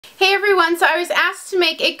Hey everyone, so I was asked to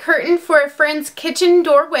make a curtain for a friend's kitchen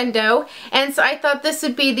door window, and so I thought this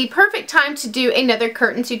would be the perfect time to do another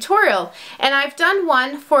curtain tutorial. And I've done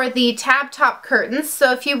one for the tab top curtains,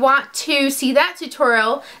 so if you want to see that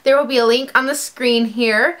tutorial, there will be a link on the screen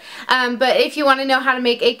here. But if you want to know how to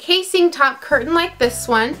make a casing top curtain like this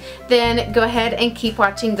one, then go ahead and keep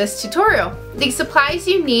watching this tutorial. The supplies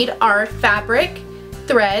you need are fabric,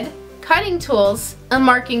 thread, cutting tools, a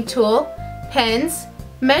marking tool, pens,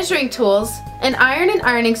 measuring tools, an iron and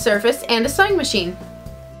ironing surface, and a sewing machine.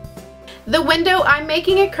 The window I'm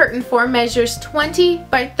making a curtain for measures 20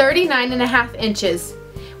 by 39.5 inches.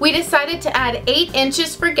 We decided to add 8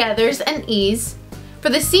 inches for gathers and ease. For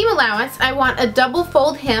the seam allowance, I want a double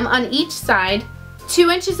fold hem on each side,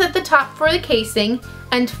 2 inches at the top for the casing,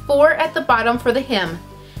 and 4 at the bottom for the hem.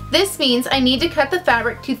 This means I need to cut the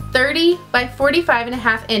fabric to 30 by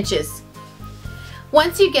 45.5 inches.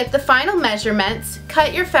 Once you get the final measurements,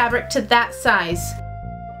 cut your fabric to that size.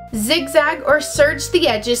 Zigzag or serge the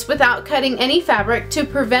edges without cutting any fabric to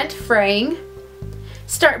prevent fraying.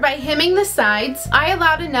 Start by hemming the sides. I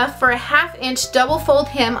allowed enough for a 1/2 inch double fold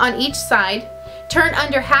hem on each side. Turn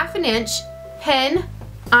under 1/2 inch, pin,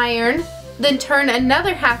 iron, then turn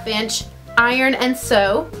another 1/2 inch, iron and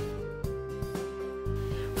sew.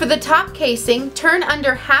 For the top casing, turn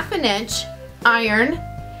under 1/2 inch, iron,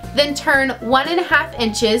 then turn 1.5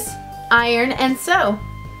 inches, iron and sew.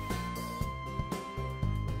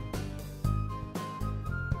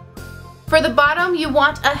 For the bottom, you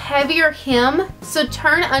want a heavier hem, so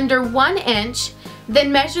turn under 1 inch,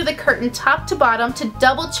 then measure the curtain top to bottom to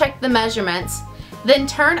double check the measurements, then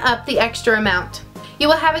turn up the extra amount. You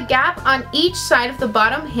will have a gap on each side of the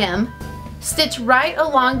bottom hem. Stitch right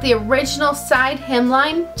along the original side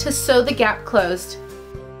hemline to sew the gap closed.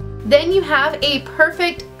 Then you have a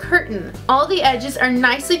perfect curtain. All the edges are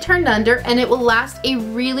nicely turned under and it will last a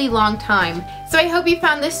really long time. So I hope you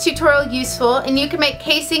found this tutorial useful, and you can make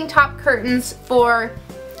casing top curtains for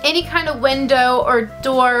any kind of window or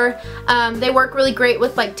door. They work really great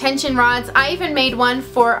with like tension rods. I even made one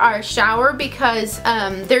for our shower because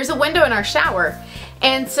there's a window in our shower,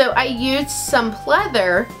 and so I used some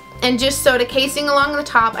pleather and just sewed a casing along the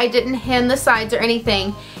top. I didn't hem the sides or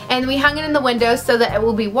anything, and we hung it in the window so that it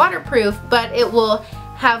will be waterproof, but it will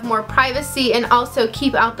have more privacy and also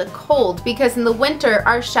keep out the cold, because in the winter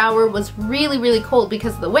our shower was really cold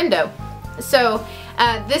because of the window. So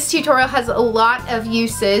this tutorial has a lot of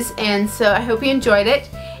uses, and so I hope you enjoyed it,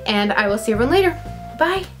 and I will see everyone later.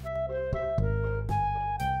 Bye!